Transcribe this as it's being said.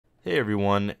Hey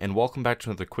everyone, and welcome back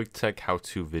to another quick tech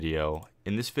how-to video.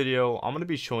 In this video, I'm going to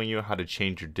be showing you how to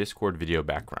change your Discord video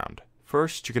background.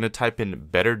 First, you're going to type in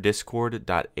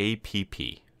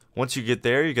betterdiscord.app. Once you get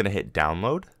there, you're going to hit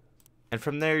download. And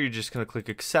from there, you're just going to click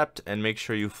accept and make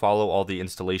sure you follow all the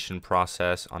installation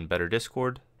process on Better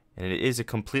Discord. And it is a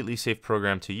completely safe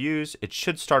program to use. It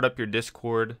should start up your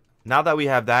Discord. Now that we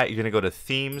have that, you're going to go to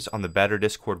themes on the Better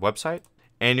Discord website.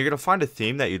 And you're going to find a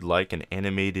theme that you'd like, an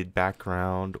animated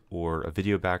background or a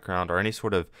video background or any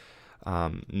sort of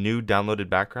new downloaded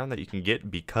background that you can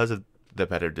get because of the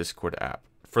Better Discord app.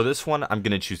 For this one, I'm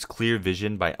going to choose Clear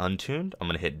Vision by Untuned. I'm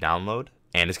going to hit download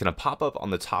and it's going to pop up on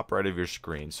the top right of your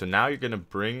screen. So now you're going to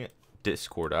bring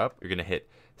Discord up. You're going to hit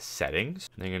settings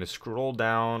and then you're going to scroll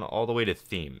down all the way to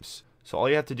themes. So all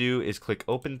you have to do is click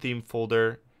open theme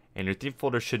folder and your theme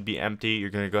folder should be empty. You're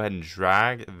going to go ahead and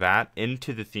drag that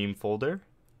into the theme folder.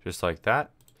 Just like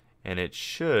that, and it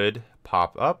should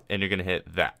pop up and you're gonna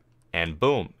hit that, and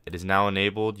boom, it is now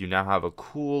enabled. You now have a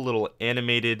cool little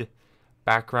animated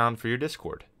background for your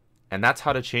Discord, and that's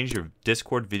how to change your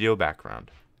Discord video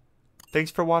background. Thanks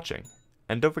for watching,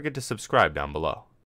 and don't forget to subscribe down below.